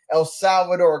qualifying. El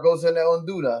Salvador goes into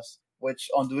Honduras, which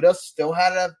Honduras still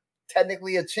had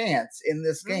technically a chance in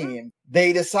this game.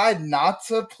 They decide not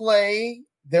to play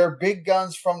their big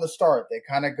guns from the start.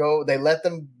 They let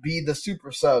them be the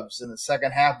super subs in the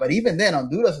second half. But even then,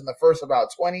 Honduras in the first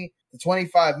about 20 to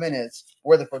 25 minutes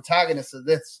were the protagonists of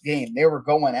this game. They were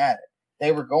going at it.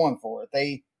 They were going for it.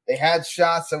 They had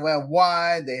shots that went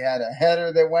wide. They had a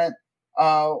header that went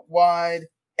wide.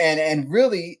 And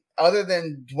really, other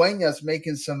than Dueñas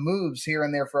making some moves here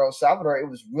and there for El Salvador, it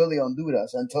was really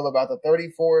Honduras until about the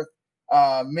 34th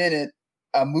minute.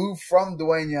 a move from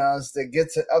Dueñas that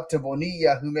gets it up to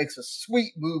Bonilla, who makes a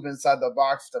sweet move inside the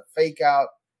box to fake out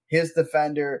his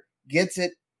defender, gets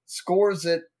it, scores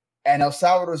it, and El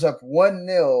Salvador's up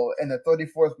 1-0 in the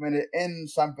 34th minute in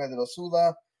San Pedro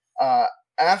Sula.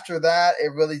 After that,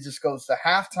 it really just goes to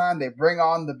halftime. They bring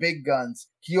on the big guns,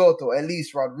 Kyoto,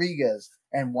 Elise, Rodriguez,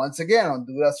 and once again,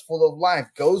 Honduras, full of life,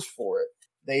 goes for it.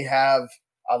 They have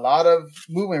a lot of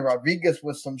movement. Rodriguez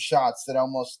with some shots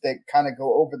that kind of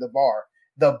go over the bar.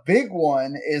 The big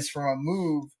one is from a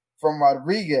move from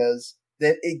Rodriguez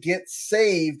that it gets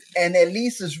saved, and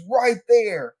Elise is right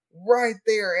there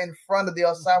in front of the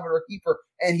El Salvador keeper,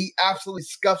 and he absolutely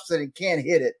scuffs it and can't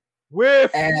hit it.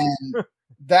 Whiff! And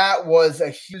that was a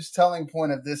huge telling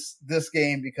point of this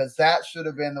game, because that should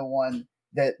have been the one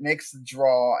that makes the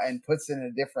draw and puts it in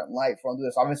a different light for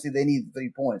Honduras. Obviously, they need 3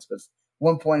 points, because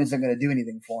 1 point isn't going to do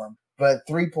anything for them. But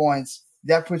 3 points,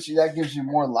 that gives you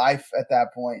more life at that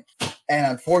point. And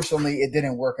unfortunately, it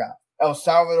didn't work out. El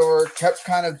Salvador kept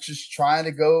kind of just trying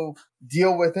to go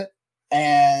deal with it,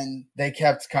 and they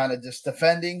kept kind of just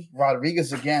defending.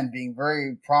 Rodriguez, again, being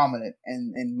very prominent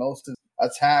in most of the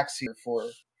attacks here for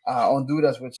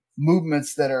Honduras, which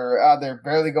movements that are they're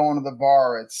barely going to the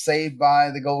bar. It's saved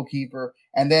by the goalkeeper.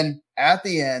 And then at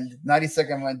the end,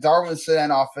 92nd, when Darwin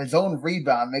Sedan off his own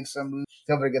rebound makes a move to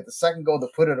be able to get the second goal to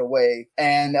put it away,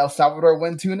 and El Salvador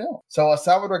win 2-0. So El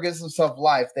Salvador gives themselves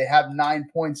life. They have 9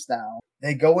 points now.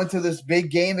 They go into this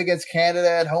big game against Canada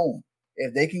at home.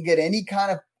 If they can get any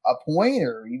kind of a point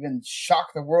or even shock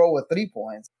the world with 3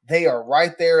 points, they are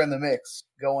right there in the mix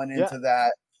going into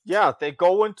that. Yeah, they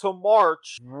go into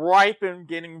March ripe and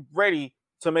getting ready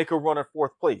to make a run at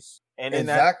 4th place and in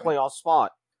that playoff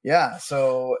spot. Yeah,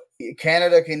 so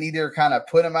Canada can either kind of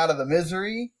put them out of the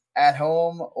misery at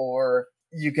home, or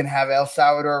you can have El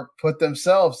Salvador put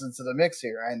themselves into the mix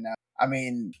here. And I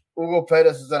mean, Hugo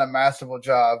Pettis has done a masterful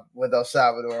job with El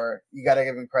Salvador. You got to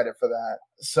give him credit for that.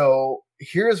 So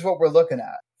here's what we're looking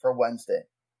at for Wednesday.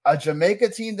 A Jamaica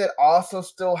team that also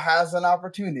still has an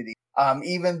opportunity.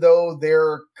 Even though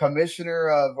their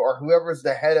commissioner or whoever's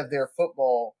the head of their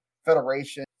football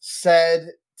federation said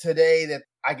today that,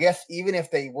 I guess, even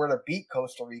if they were to beat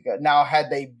Costa Rica, now had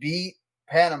they beat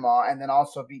Panama and then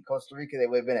also beat Costa Rica, they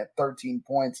would have been at 13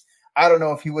 points. I don't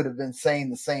know if he would have been saying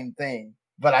the same thing,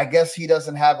 but I guess he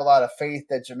doesn't have a lot of faith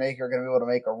that Jamaica are going to be able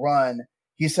to make a run.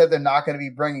 He said they're not going to be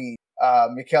bringing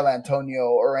Mikel Antonio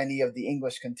or any of the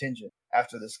English contingent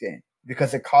after this game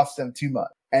because it costs them too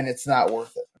much and it's not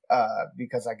worth it.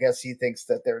 Because I guess he thinks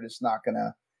that they're just not going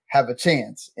to have a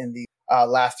chance in the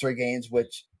last 3 games,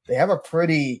 which they have a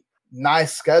pretty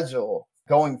nice schedule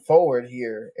going forward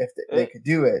here if they could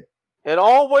do it. It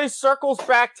always circles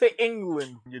back to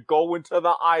England when you go into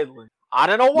the island. I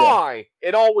don't know why. Yeah.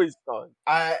 It always does.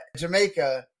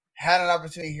 Jamaica had an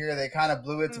opportunity here. They kind of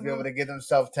blew it to be able to give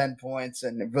themselves 10 points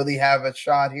and really have a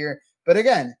shot here. But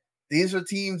again, these are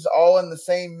teams all in the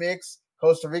same mix.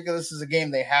 Costa Rica, this is a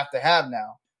game they have to have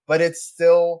now. But it's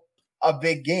still a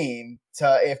big game.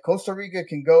 If Costa Rica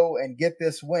can go and get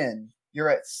this win, you're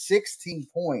at 16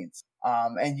 points,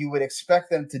 and you would expect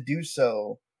them to do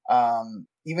so,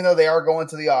 even though they are going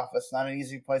to the office. Not an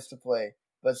easy place to play,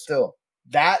 but still,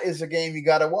 that is a game you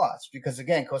got to watch because,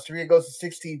 again, Costa Rica goes to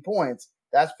 16 points.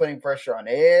 That's putting pressure on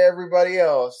everybody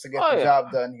else to get the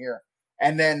job done here.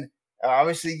 And then,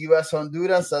 obviously,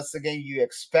 U.S.-Honduras, that's the game you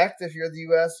expect if you're the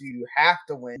U.S. You have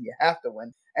to win. You have to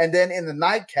win. And then in the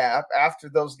nightcap, after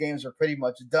those games are pretty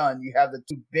much done, you have the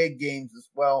 2 big games as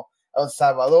well. El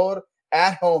Salvador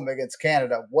at home against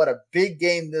Canada. What a big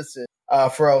game this is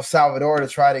for El Salvador to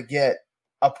try to get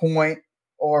a point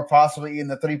or possibly even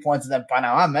the 3 points. And then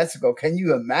Panama, Mexico. Can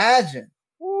you imagine?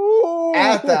 Ooh.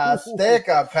 At the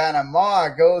Azteca, Panama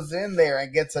goes in there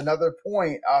and gets another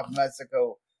point off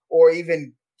Mexico or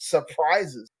even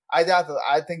surprises. I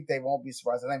think they won't be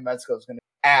surprised. I think Mexico's going to be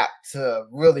apt to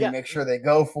really make sure they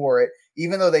go for it,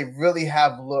 even though they really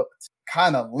have looked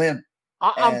kind of limp.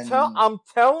 I'm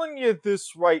telling you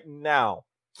this right now.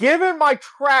 Given my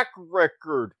track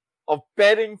record of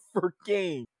betting for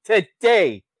games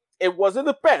today, it wasn't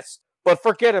the best, but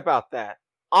forget about that.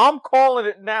 I'm calling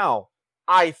it now.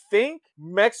 I think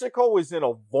Mexico is in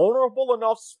a vulnerable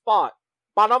enough spot.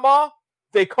 Panama,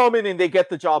 they come in and they get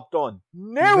the job done.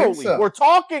 Narrowly. So. We're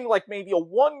talking like maybe a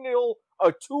 1-0,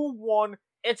 a 2-1.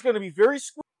 It's going to be very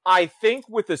squeaky. I think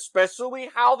with especially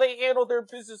how they handle their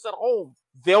business at home,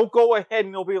 they'll go ahead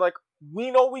and they'll be like, we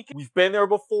know we've been there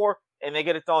before, and they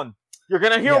get it done. You're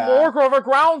going to hear more of a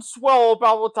groundswell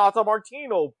about Tata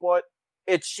Martino, but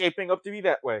it's shaping up to be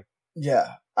that way.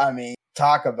 Yeah, I mean,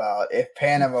 talk about if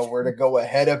Panama were to go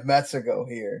ahead of Mexico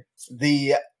here,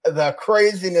 the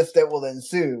craziness that will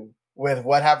ensue. with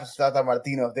what happens to Tata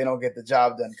Martino if they don't get the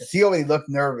job done. Because he already looked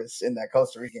nervous in that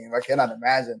Costa Rica game. I cannot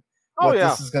imagine what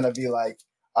this is going to be like.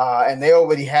 And they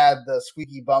already had the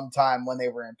squeaky bum time when they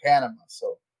were in Panama.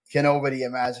 So can nobody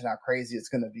imagine how crazy it's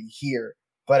going to be here.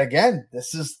 But again,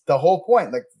 this is the whole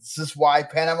point. Like, this is why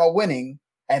Panama winning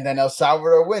and then El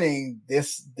Salvador winning,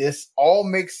 this all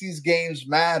makes these games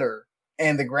matter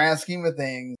in the grand scheme of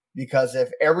things. Because if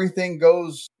everything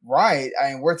goes right, I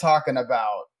mean, we're talking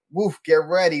about, get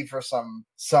ready for some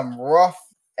rough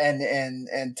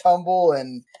and tumble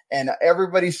and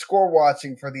everybody score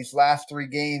watching for these last 3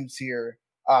 games here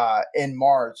in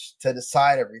March to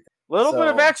decide everything. Little bit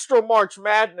of extra March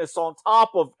Madness on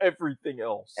top of everything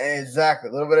else. Exactly.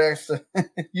 A little bit extra.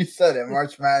 You said it.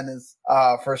 March Madness,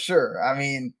 for sure. I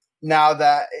mean, now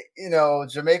that,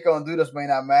 Jamaica and Honduras may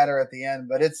not matter at the end,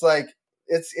 but it's like,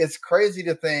 it's crazy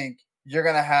to think you're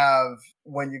going to have,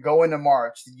 when you go into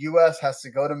March, the U.S. has to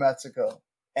go to Mexico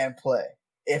and play.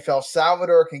 If El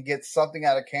Salvador can get something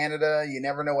out of Canada, you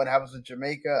never know what happens with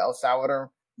Jamaica. El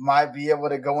Salvador might be able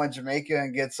to go in Jamaica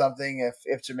and get something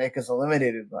if Jamaica's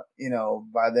eliminated,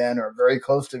 by then, or very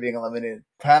close to being eliminated.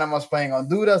 Panama's playing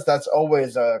Honduras. That's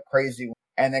always a crazy one.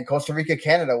 And then Costa Rica,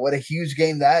 Canada. What a huge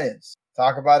game that is.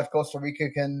 Talk about if Costa Rica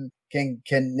can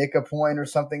nick a point or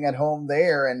something at home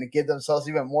there and give themselves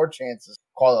even more chances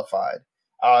qualified.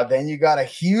 Then you got a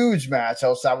huge match,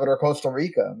 El Salvador, Costa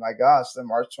Rica. My gosh, then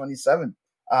March 27th,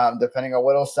 depending on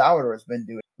what El Salvador has been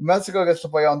doing. Mexico gets to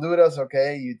play Honduras.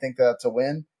 Okay, you think that's a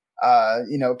win.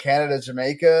 Canada,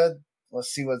 Jamaica. Let's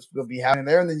see what's going to be happening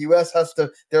there. And then U.S. has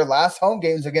their last home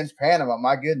games against Panama.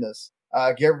 My goodness.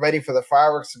 Get ready for the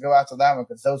fireworks to go after that one,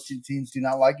 because those 2 teams do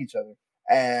not like each other.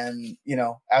 And,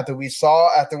 after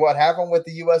what happened with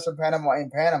the U.S. and Panama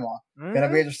going to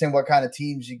be interesting what kind of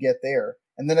teams you get there.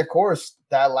 And then, of course,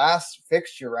 that last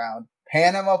fixture round,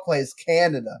 Panama plays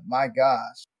Canada. My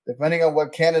gosh. Depending on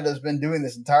what Canada's been doing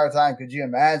this entire time, could you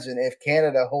imagine if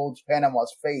Canada holds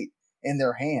Panama's fate in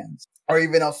their hands? Or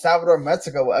even El Salvador,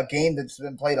 Mexico, a game that's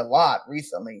been played a lot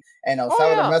recently. And El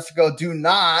Salvador, Mexico do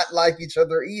not like each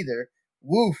other either.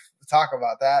 Woof. Talk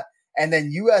about that. And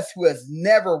then U.S., who has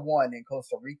never won in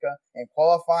Costa Rica in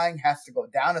qualifying, has to go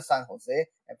down to San Jose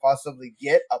and possibly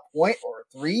get a point or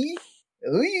 3.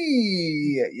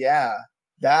 Yeah,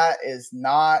 that is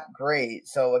not great.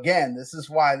 So again, this is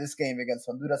why this game against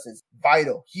Honduras is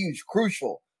vital, huge,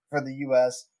 crucial for the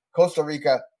U.S. Costa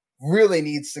Rica really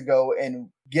needs to go and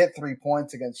get 3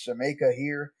 points against Jamaica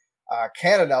here.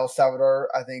 Canada, El Salvador,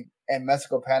 I think, and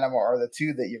Mexico, Panama are the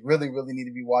 2 that you really, really need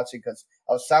to be watching, because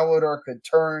El Salvador could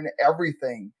turn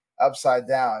everything upside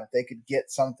down if they could get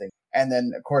something. And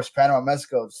then, of course, Panama,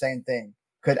 Mexico, same thing.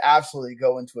 Could absolutely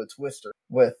go into a twister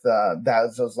with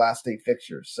those last 8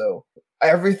 fixtures. So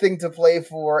everything to play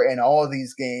for in all of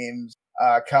these games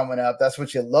coming up. That's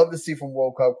what you love to see from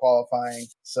World Cup qualifying.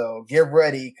 So get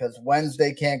ready, because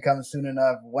Wednesday can't come soon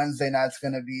enough. Wednesday night's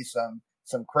going to be some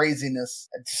craziness.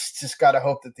 I just got to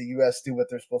hope that the U.S. do what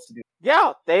they're supposed to do.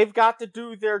 Yeah, they've got to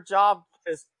do their job.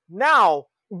 Because now,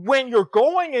 when you're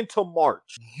going into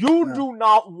March, you do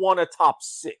not want a top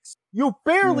 6. You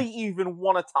barely even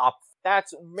want a top.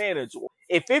 That's manageable.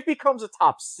 If it becomes a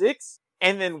top 6,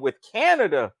 and then with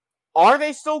Canada, are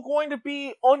they still going to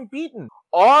be unbeaten?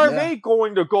 Are they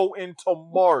going to go into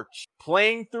March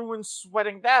playing through and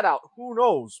sweating that out? Who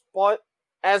knows? But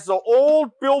as the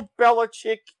old Bill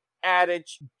Belichick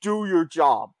adage, do your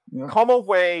job. Yeah. Come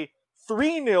away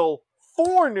 3-0,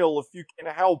 4-0 if you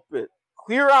can help it.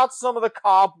 Clear out some of the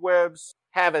cobwebs.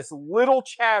 Have as little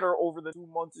chatter over the 2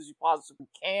 months as you possibly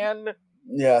can.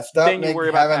 Yeah, stop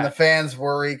having the fans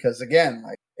worry, because again,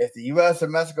 like, if the U.S.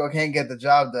 and Mexico can't get the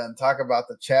job done, talk about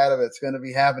the chatter that's going to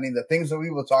be happening, the things that we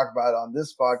will talk about on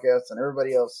this podcast, and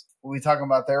everybody else will be talking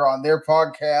about there on their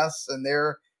podcasts and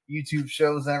their YouTube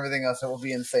shows and everything else. It will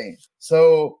be insane.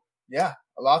 So, yeah,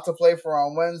 a lot to play for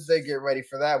on Wednesday. Get ready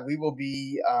for that. We will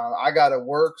be, I got to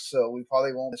work, so we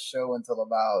probably won't show until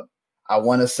about, I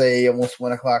want to say almost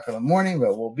 1 o'clock in the morning,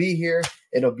 but we'll be here.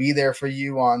 It'll be there for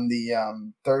you on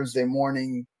the Thursday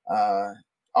morning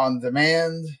on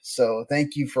demand. So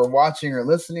thank you for watching or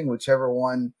listening, whichever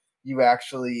one you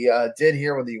actually did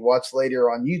here, whether you watched later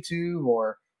on YouTube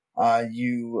or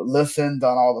you listened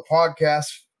on all the podcast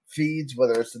feeds,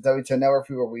 whether it's the W10 Network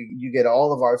feed where you get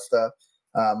all of our stuff.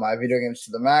 My Video Games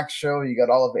to the Max show. You got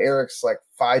all of Erik's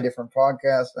 5 different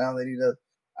podcasts now that he does.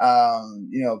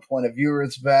 Point of Viewer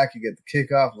is back. You get the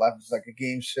Kickoff, Life is Like a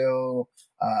Game show.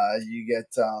 You get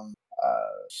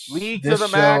League to the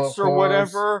Max or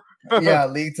whatever. Yeah,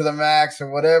 League to the Max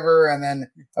or whatever. And then,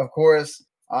 of course,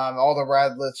 all the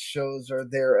Radlitz shows are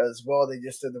there as well. They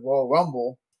just did the Royal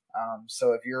Rumble.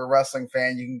 So if you're a wrestling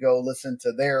fan, you can go listen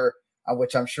to their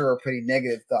which I'm sure are pretty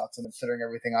negative thoughts, and considering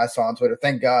everything I saw on Twitter.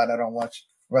 Thank God I don't watch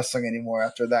wrestling anymore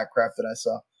after that crap that I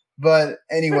saw. But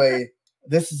anyway,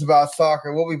 this is about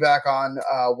soccer. We'll be back on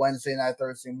Wednesday night,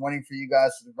 Thursday morning for you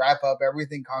guys to wrap up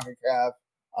everything CONCACAF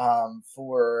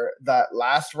for that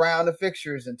last round of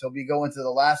fixtures until we go into the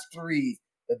last three,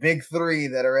 the big three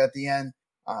that are at the end.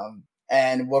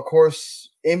 And of course,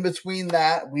 in between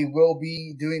that, we will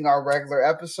be doing our regular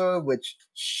episode, which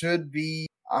should be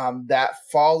that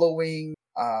following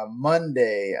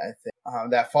Monday, I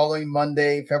think. That following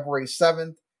Monday, February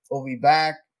 7th, we'll be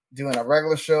back doing our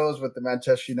regular shows with the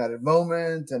Manchester United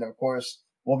moment. And of course,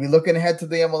 we'll be looking ahead to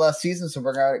the MLS season. So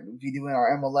we're going to be doing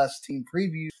our MLS team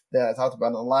preview that I talked about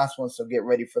in the last one. So get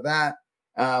ready for that.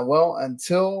 Well,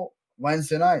 until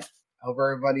Wednesday night, I hope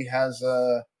everybody has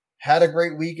had a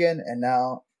great weekend and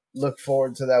now look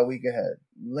forward to that week ahead.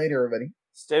 Later, everybody.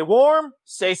 Stay warm,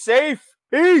 stay safe.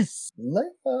 Peace.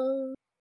 Later.